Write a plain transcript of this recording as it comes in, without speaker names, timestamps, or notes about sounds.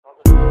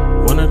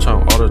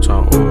the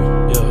time,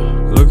 ooh,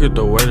 yeah. Look at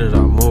the way that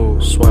I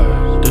move,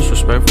 swag,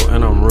 disrespectful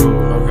and I'm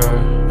rude, okay.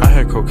 I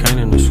had cocaine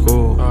in the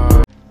school.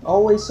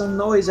 Always some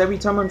noise every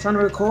time I'm trying to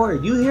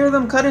record. You hear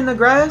them cutting the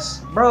grass?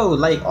 Bro,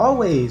 like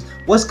always.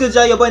 What's good,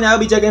 y'all? Your boy now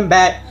be checking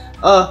back.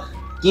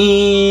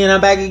 Again,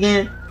 I'm back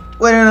again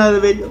with another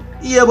video.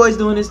 Yeah, boy's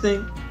doing this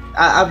thing.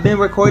 I've been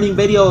recording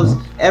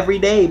videos every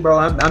day, bro.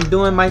 I'm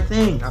doing my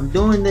thing. I'm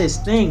doing this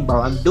thing,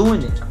 bro. I'm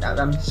doing it.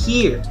 I'm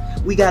here.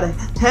 We got a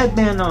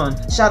headband on.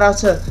 Shout out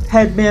to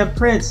Headband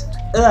Prince.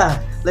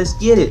 Let's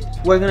get it.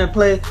 We're gonna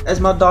play as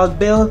my dog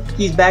Bill.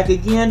 He's back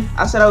again.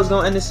 I said I was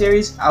gonna end the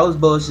series. I was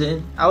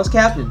bullshitting. I was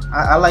capping.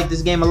 I like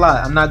this game a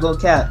lot. I'm not gonna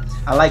cap.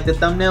 I like the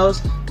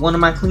thumbnails. One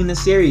of my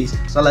cleanest series.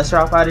 So let's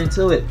drop out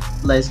into it.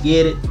 Let's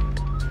get it.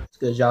 It's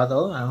good, y'all,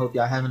 though. I hope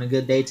y'all having a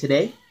good day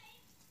today.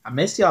 I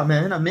missed y'all,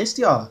 man. I missed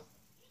y'all.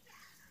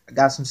 I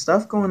got some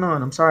stuff going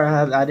on. I'm sorry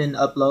I didn't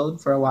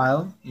upload for a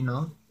while, you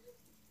know.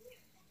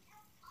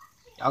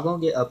 Y'all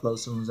gonna get upload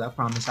soon, I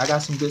promise. I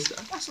got some good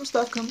stuff. I got some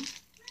stuff coming.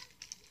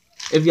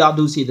 If y'all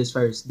do see this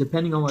first,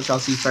 depending on what y'all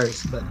see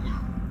first, but you know,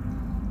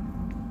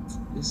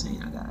 just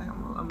saying,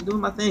 I'm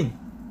doing my thing.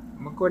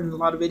 I'm recording a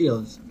lot of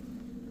videos.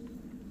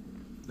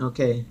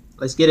 Okay,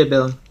 let's get it,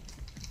 Bill.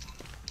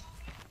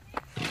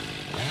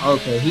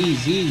 Okay,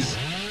 he's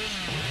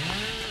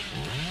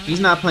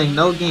not playing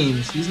no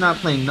games. He's not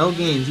playing no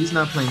games. He's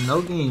not playing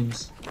no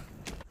games.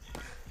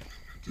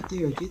 Get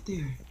there, get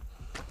there.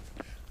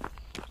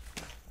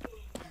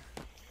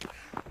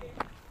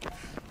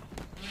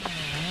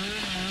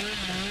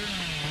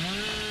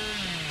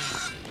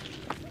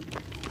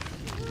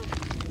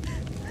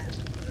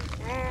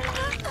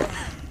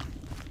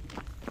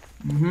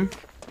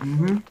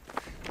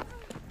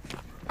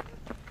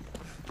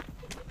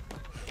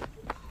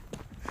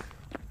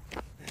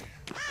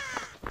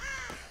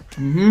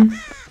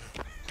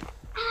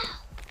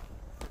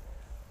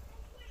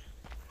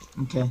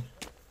 Okay.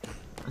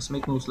 Let's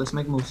make moves. Let's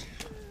make moves.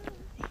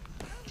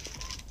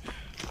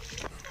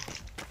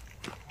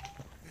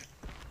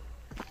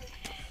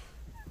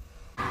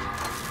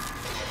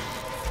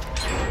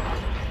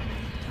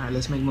 Alright,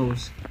 let's make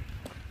moves.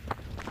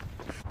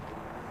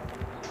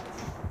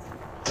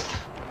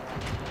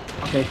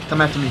 Okay,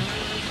 come after me.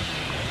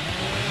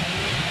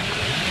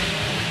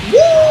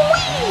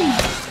 Woo-wee!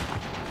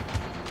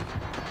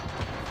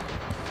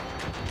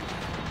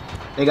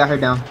 They got her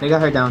down. They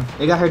got her down.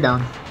 They got her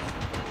down.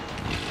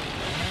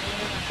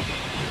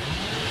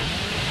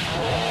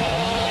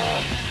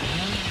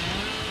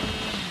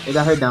 They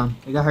got her down.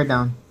 They got her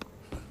down.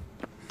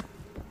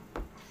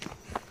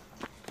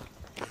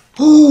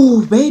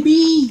 Ooh,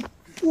 baby!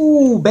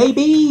 Ooh,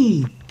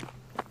 baby!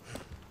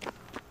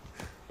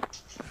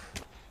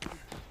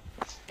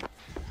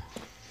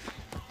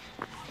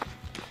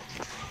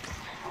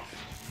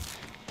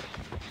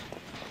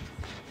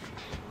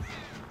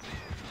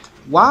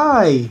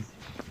 Why?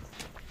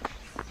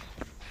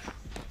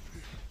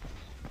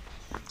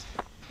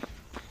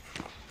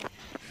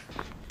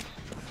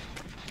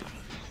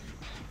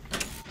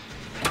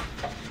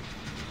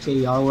 Okay,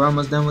 y'all, we're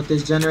almost done with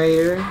this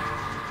generator.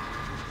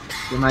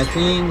 Do my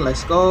thing.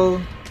 Let's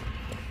go.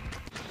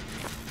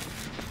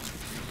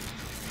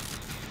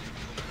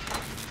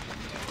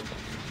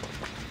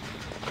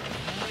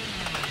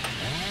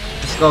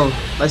 Let's go.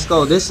 Let's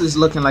go. This is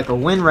looking like a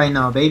win right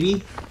now,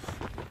 baby.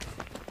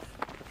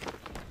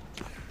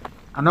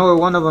 I know where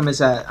one of them is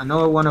at. I know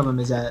where one of them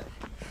is at.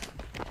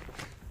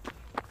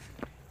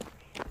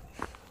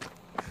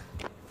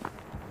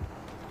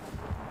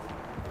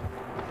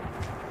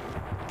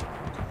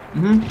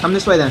 Come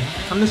this way then.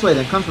 Come this way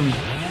then. Come for me.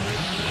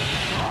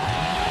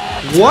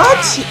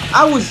 What?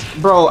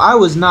 I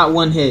was not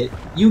one hit.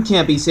 You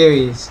can't be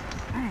serious.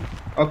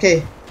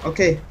 Okay.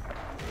 Okay.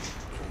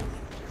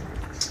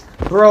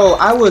 Bro,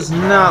 I was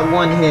not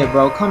one hit,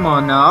 bro. Come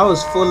on now. I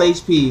was full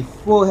HP.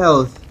 Full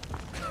health.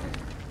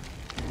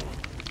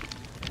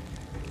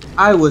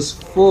 I was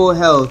full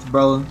health,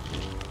 bro.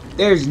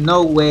 There's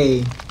no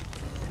way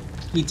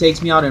he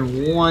takes me out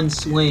in one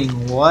swing.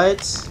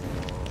 What?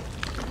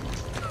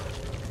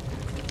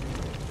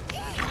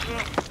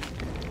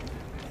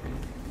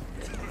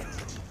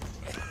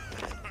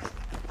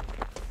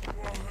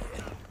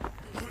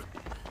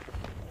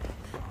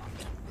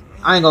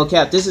 I ain't gonna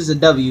cap. This is a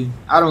W.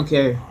 I don't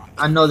care.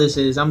 I know this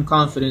is. I'm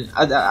confident.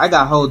 I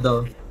got hold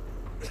though.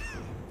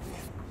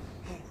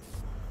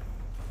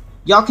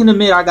 Y'all can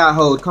admit I got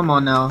hold. Come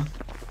on now.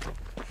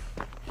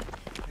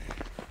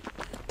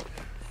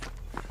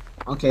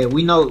 Okay,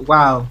 we know.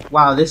 Wow.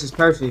 Wow, this is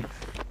perfect.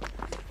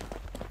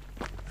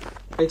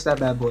 Fix that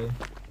bad boy.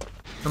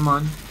 Come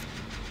on.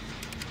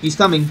 He's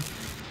coming.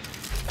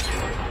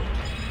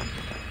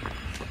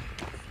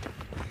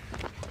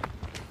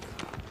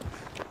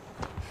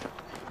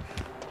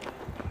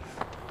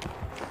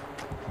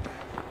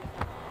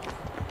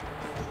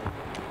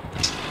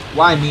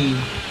 Why me?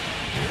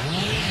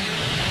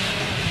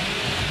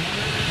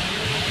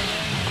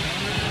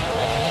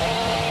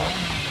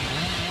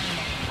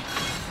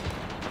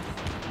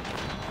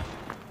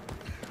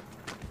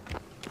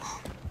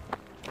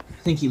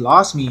 I think he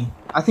lost me.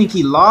 I think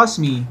he lost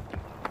me.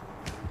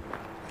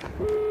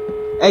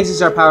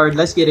 Exits are powered.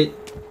 Let's get it.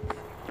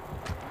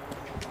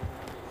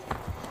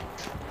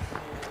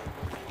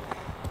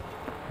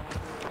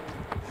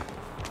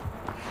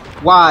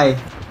 Why?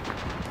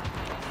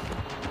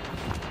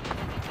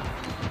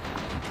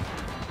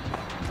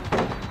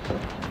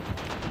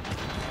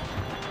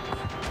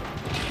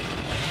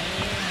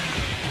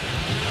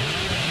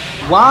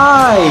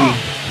 Why?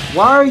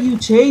 Why are you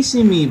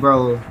chasing me,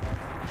 bro?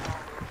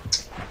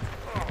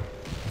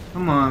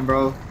 Come on,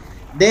 bro.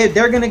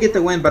 They're gonna get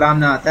the win, but I'm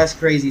not. That's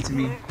crazy to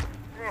me.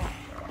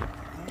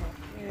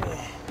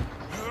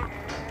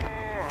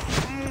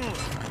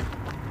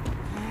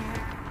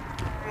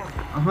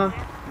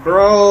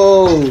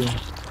 Bro.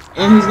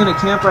 And he's gonna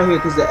camp right here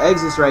because the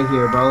exit's right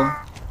here, bro.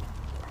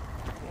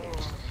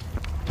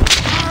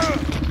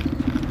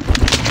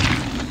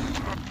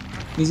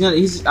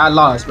 I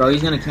lost, bro.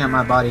 He's gonna camp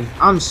my body.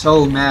 I'm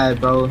so mad,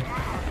 bro.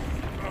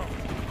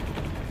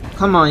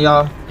 Come on,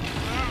 y'all.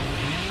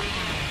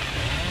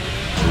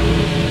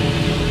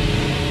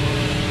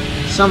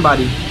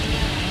 Somebody.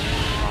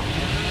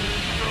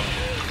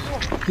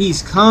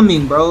 He's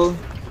coming, bro.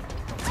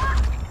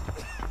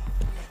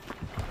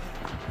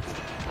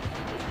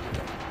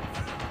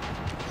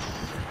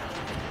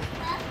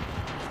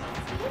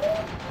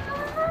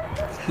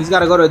 He's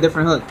gotta go to a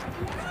different hook.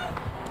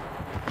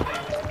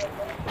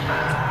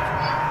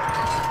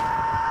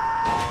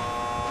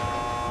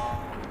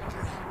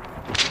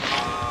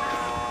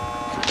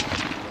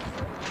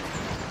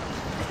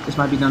 This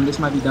might be done. This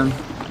might be done.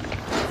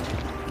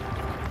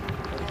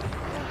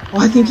 Oh,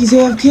 I think he's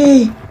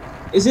AFK.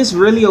 Is this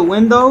really a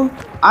win, though?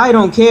 I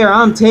don't care.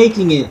 I'm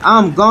taking it.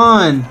 I'm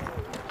gone.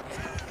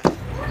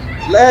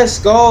 Let's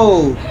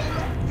go.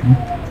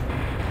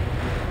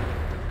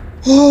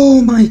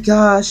 Oh, my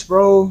gosh,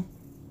 bro.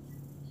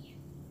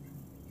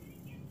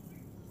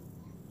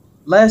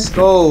 Let's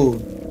go.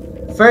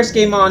 First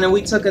game on and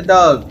we took a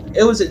dub.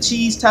 It was a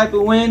cheese type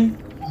of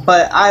win,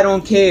 but I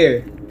don't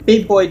care.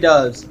 Big boy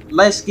dubs.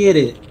 Let's get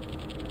it.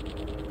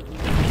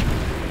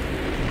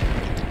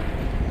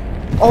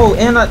 Oh,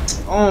 and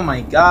oh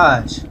my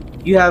gosh.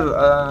 You have,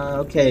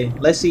 okay.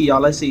 Let's see, y'all.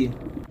 Let's see.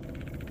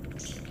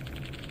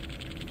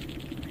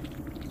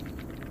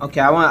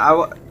 Okay,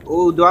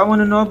 oh, do I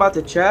want to know about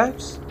the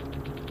traps?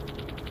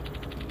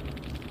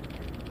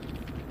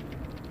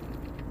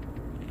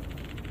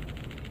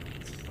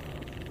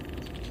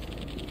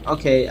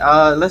 Okay,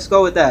 let's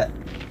go with that.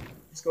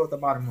 Let's go with the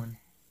bottom one.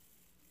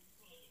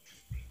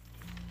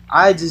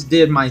 I just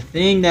did my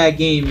thing that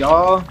game,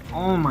 y'all.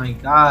 Oh my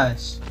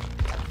gosh.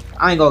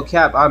 I ain't gonna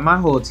cap. My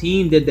whole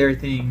team did their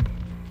thing.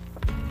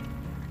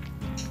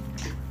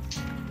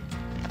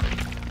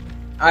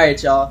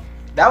 Alright, y'all.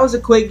 That was a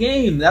quick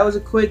game. That was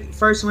a quick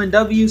first win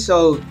W,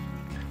 so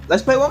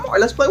let's play one more.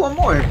 Let's play one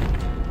more.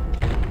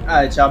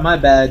 Alright, y'all. My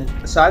bad.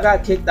 So I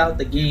got kicked out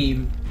the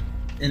game.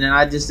 And then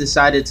I just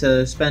decided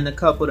to spend a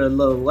couple of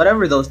little,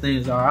 whatever those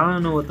things are. I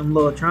don't know what them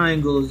little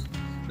triangles,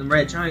 them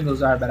red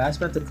triangles are, but I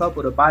spent a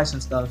couple to buy some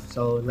stuff.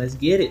 So let's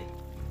get it.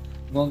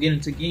 I'm going to get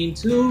into game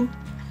 2.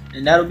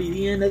 And that'll be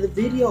the end of the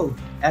video.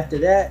 After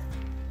that,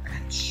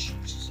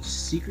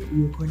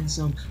 secretly recording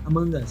some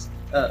Among Us.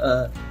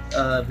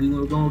 We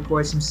were going to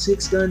record some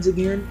 6 Guns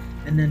again.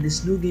 And then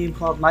this new game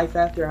called Life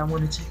After I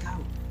want to check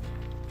out.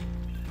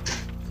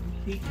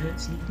 Sneak peek, man.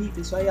 Sneak peek.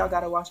 That's why y'all got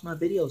to watch my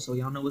video so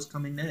y'all know what's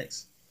coming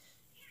next.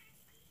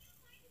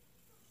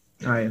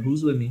 Alright,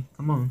 who's with me?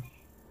 Come on.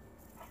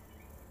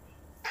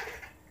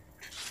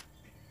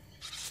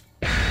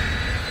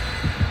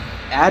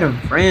 Adam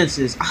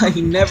Francis. I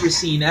ain't never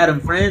seen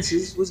Adam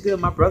Francis. What's good,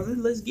 my brother?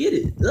 Let's get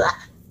it.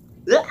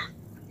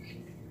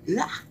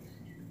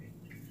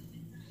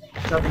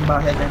 Something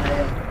about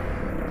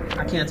headband.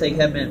 I can't take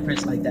headband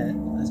Prince like that.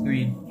 That's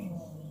green.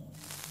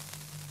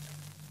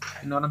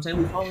 You know what I'm saying?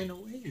 We're following the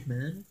wave,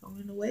 man. We're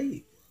following the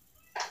wave.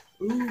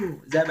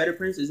 Ooh, is that better,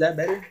 Prince? Is that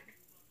better?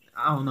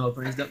 I don't know,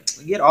 Prince.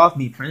 Get off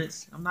me,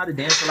 Prince. I'm not a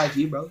dancer like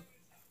you, bro.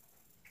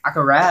 I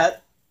can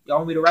rap. Y'all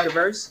want me to write a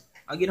verse?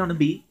 I'll get on the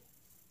beat.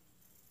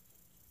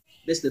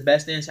 This is the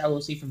best dance I will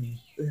see from you.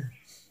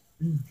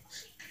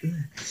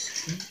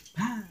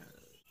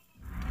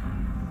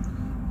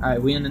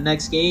 Alright, we in the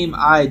next game.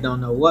 I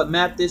don't know what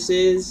map this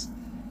is.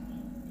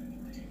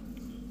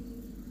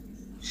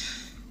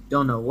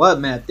 Don't know what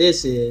map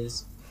this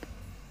is.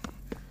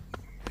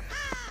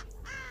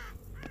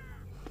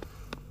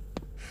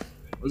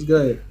 What's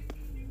good?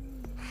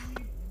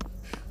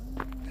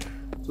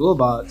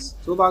 Toolbox.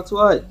 Toolbox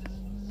what?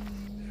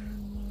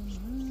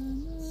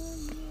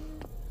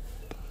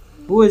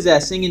 Who is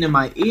that singing in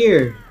my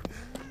ear?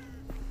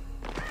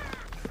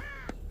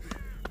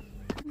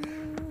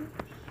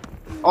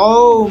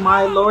 Oh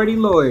my lordy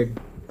lord.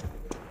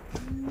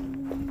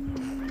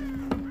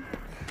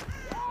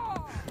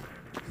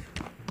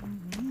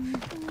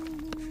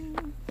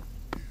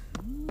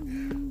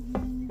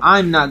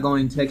 I'm not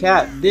going to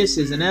cap. This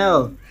is an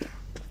L.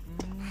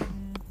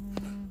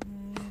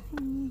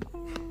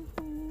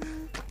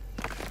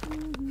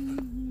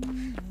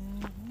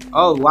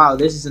 Oh wow,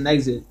 this is an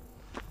exit.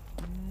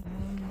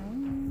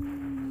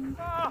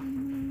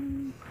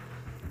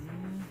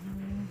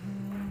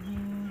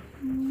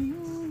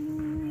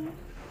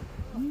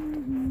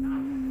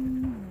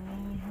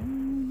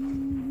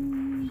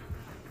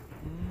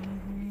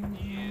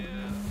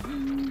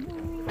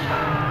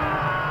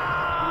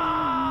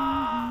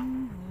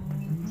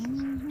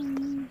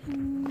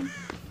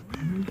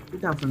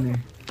 Get down from there.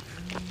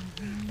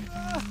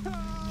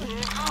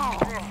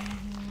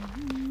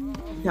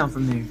 Get down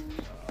from there.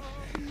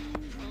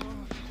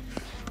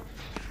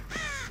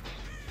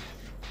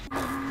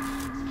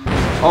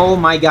 Oh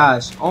my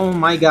gosh. Oh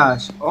my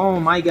gosh. Oh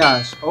my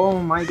gosh. Oh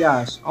my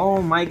gosh.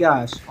 Oh my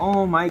gosh.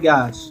 Oh my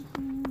gosh.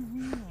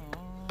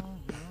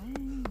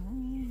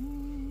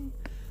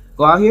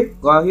 Go out here.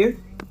 Go out here.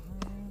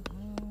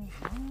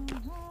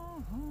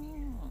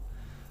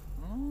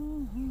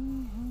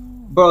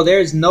 Bro,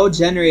 there's no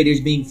generators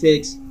being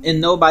fixed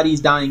and nobody's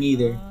dying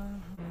either.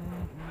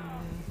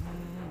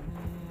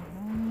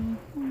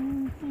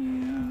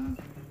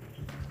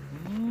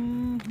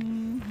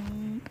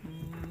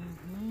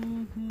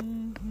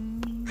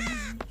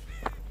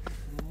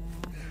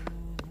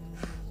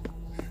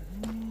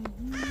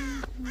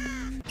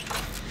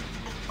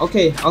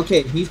 Okay,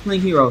 okay, he's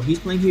playing hero. He's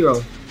playing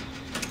hero.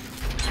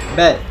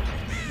 Bet.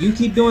 You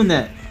keep doing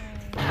that.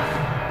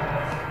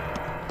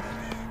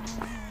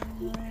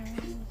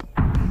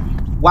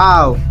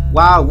 Wow.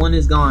 Wow, one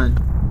is gone.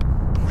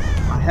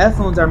 My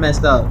headphones are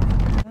messed up.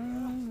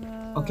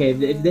 Okay,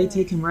 if they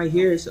take him right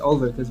here, it's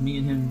over. Because me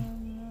and him...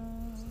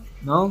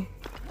 No?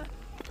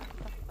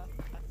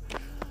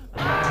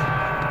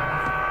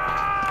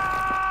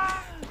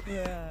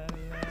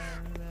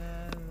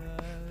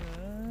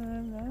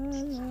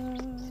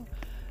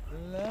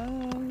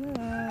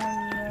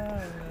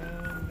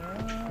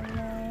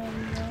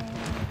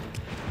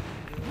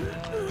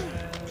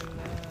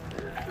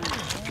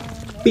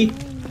 Beep.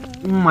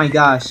 Oh my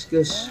gosh,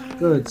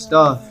 good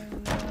stuff.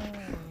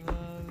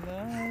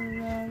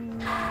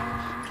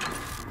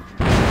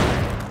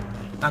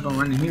 Not gonna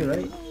run in here,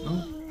 right?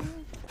 No.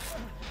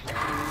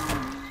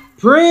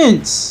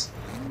 Prince!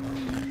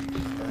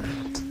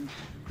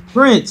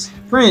 Prince!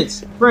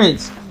 Prince!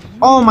 Prince!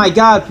 Oh my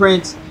god,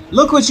 Prince!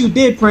 Look what you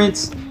did,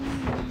 Prince!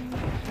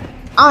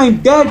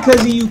 I'm dead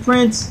because of you,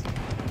 Prince!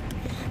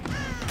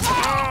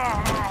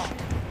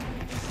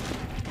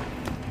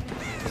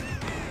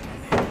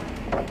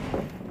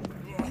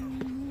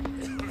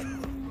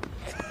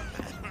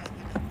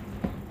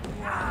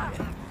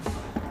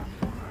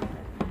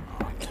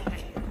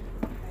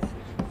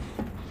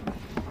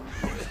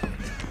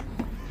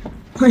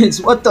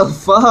 Prince, what the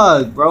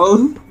fuck,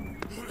 bro?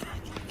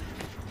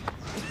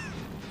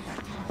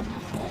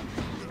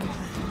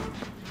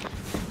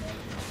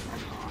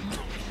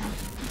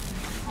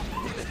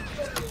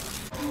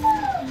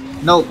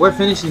 No, we're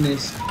finishing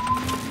this.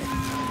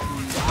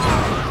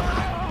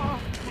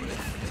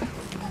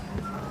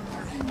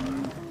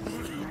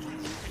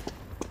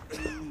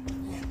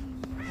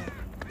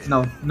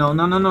 No, no,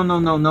 no, no, no, no,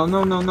 no, no,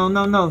 no, no, no,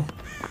 no, no.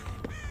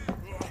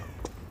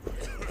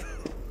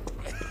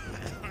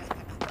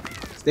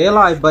 Stay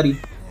alive,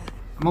 buddy.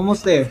 I'm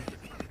almost there.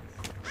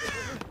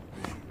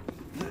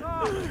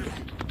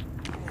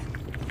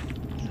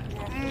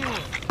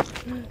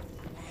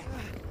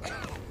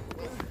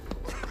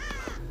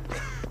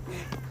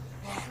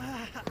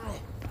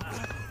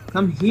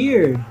 Come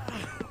here.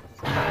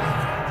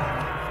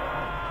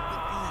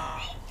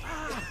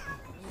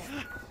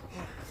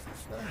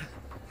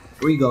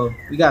 Here we go.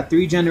 We got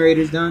 3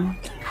 generators done.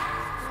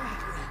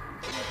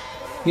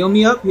 Heal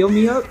me up, heal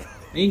me up.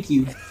 Thank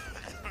you.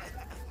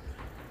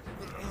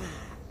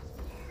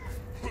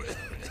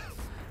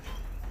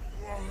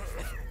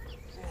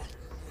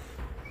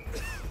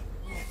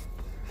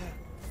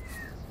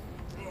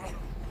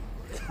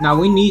 Now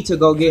we need to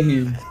go get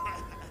him.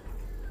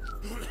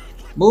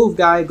 Move,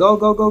 guy. Go,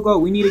 go, go, go.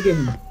 We need to get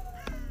him.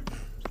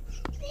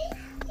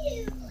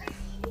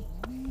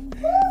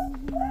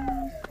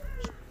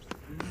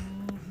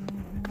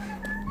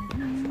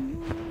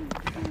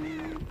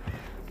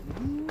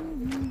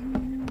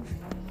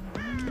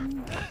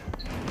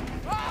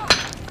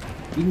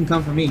 You can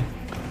come for me.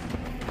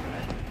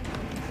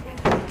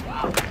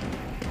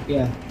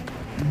 Yeah.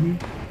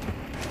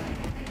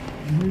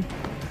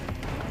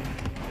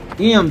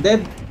 Damn, that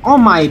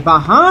on my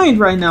behind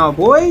right now,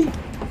 boy.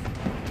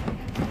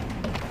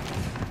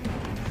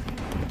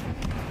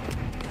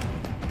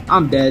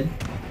 I'm dead.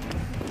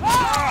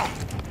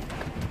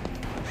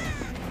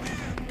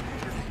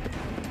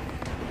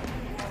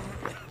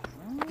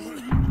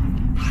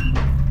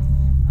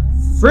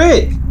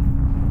 Frick!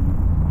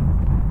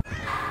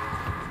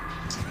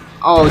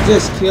 Oh,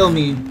 just kill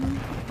me.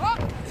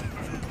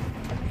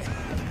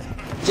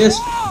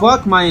 Just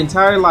fuck my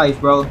entire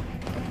life, bro.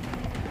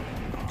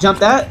 Jump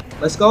that.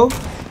 Let's go.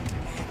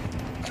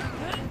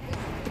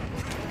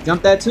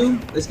 Jump that too.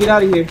 Let's get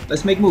out of here.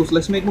 Let's make moves.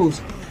 Let's make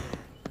moves.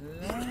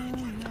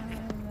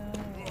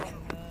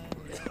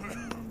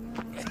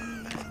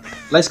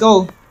 Let's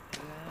go.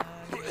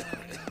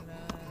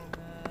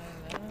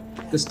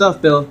 Good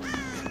stuff, Bill.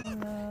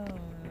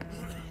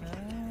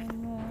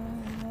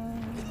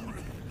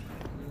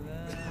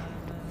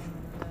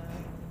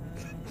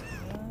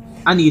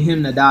 I need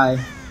him to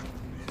die.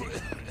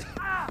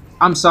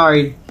 I'm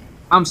sorry.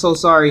 I'm so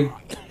sorry.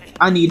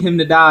 I need him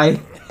to die.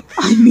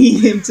 I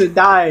need him to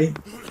die.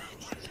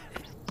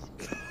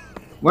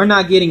 We're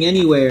not getting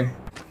anywhere.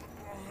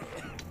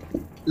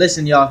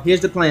 Listen, y'all.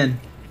 Here's the plan.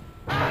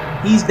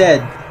 He's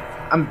dead.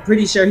 I'm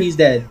pretty sure he's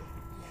dead.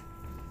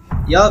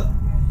 Yup.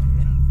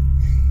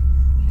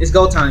 It's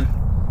go time.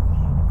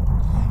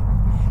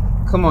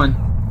 Come on.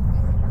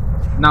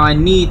 Now I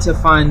need to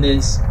find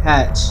this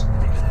hatch.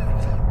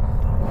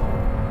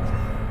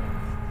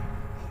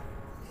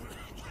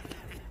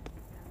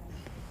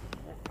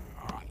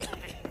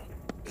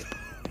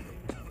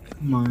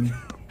 Come on.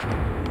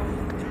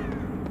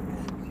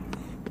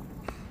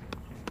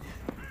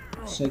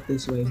 Check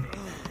this way.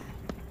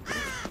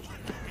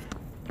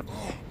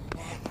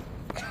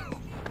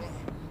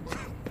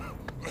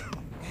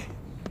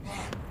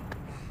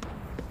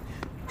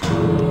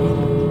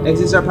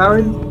 Exits are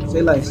powered?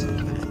 Say less.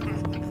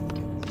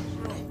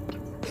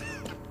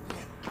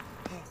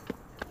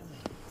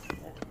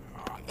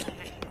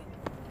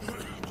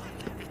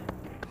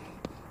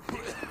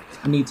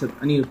 I need to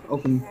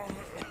open.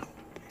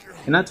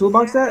 Can I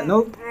toolbox that?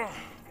 Nope.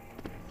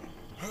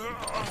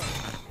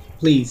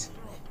 Please.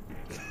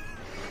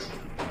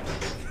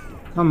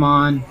 Come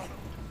on.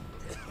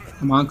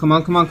 Come on, come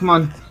on, come on, come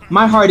on.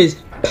 My heart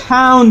is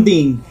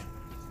pounding.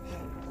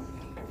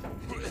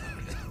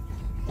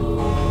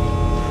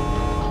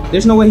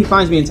 There's no way he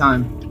finds me in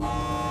time.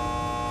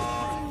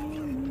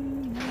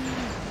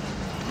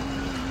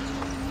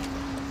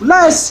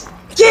 Let's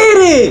get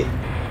it!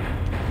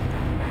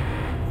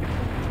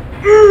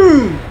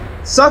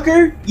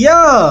 Sucker?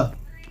 Yeah!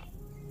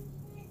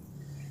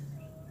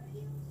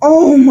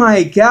 Oh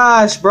my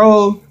gosh,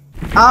 bro.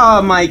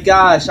 Oh my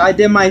gosh, I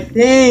did my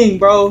thing,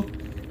 bro.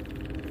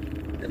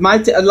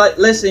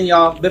 Listen,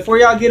 y'all. Before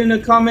y'all get in the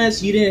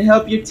comments, you didn't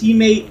help your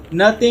teammate,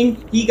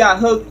 nothing. He got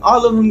hooked.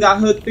 All of them got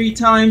hooked 3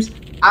 times.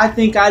 I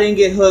think I didn't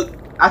get hooked.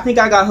 I think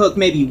I got hooked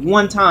maybe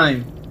 1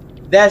 time.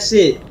 That's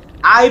it.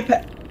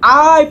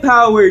 I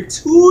powered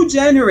 2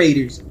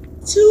 generators.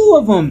 2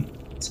 of them.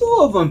 2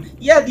 of them.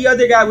 Yeah, the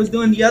other guy was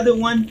doing the other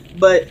one,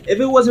 but if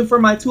it wasn't for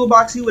my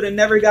toolbox, he would have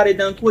never got it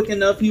done quick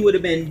enough. He would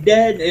have been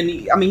dead, and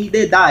he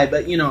did die,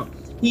 but you know,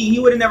 he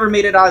would have never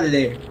made it out of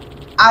there.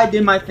 I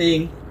did my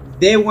thing.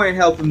 They weren't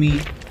helping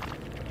me.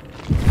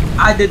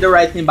 I did the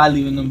right thing by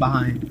leaving them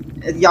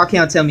behind. Y'all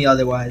can't tell me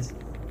otherwise.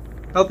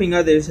 Helping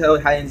others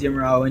heightens your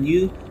morale. When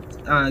you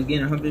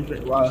gain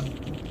 100% while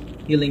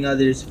healing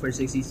others for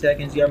 60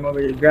 seconds, you are more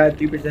to grab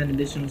 3%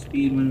 additional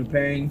speed when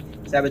repairing,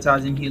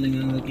 sabotaging, healing,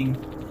 and looking.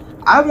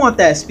 I want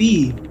that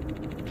speed.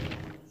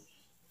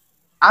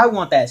 I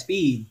want that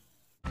speed.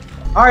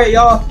 Alright,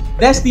 y'all.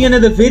 That's the end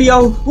of the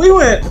video. We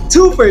went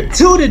 2 for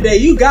 2 today.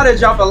 You gotta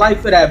drop a like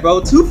for that,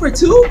 bro. 2 for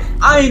 2?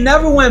 I ain't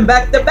never went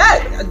back to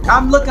back.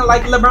 I'm looking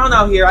like LeBron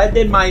out here. I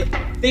did my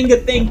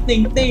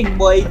thing,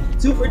 boy.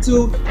 2 for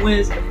 2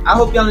 wins. I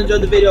hope y'all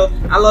enjoyed the video.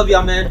 I love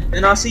y'all, man.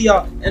 And I'll see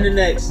y'all in the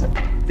next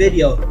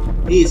video.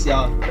 Peace,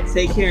 y'all.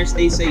 Take care and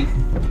stay safe.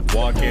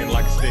 Walk in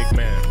like a stick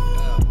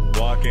man.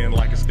 Walk in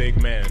like a stick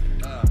man.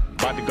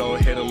 About to go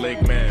hit a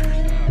lick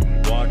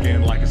man. Walk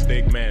in like a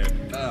stick man.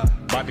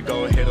 About to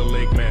go hit a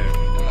lick man.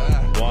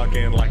 Walk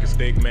in like a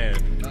stick man.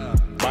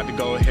 About to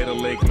go hit a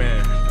lick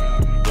man.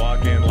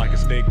 Walk in like a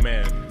stick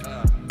man.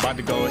 About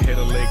to go hit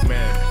a lick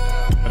man.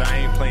 But I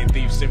ain't playing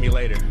Thief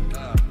Simulator.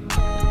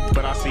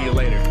 But I'll see you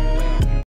later.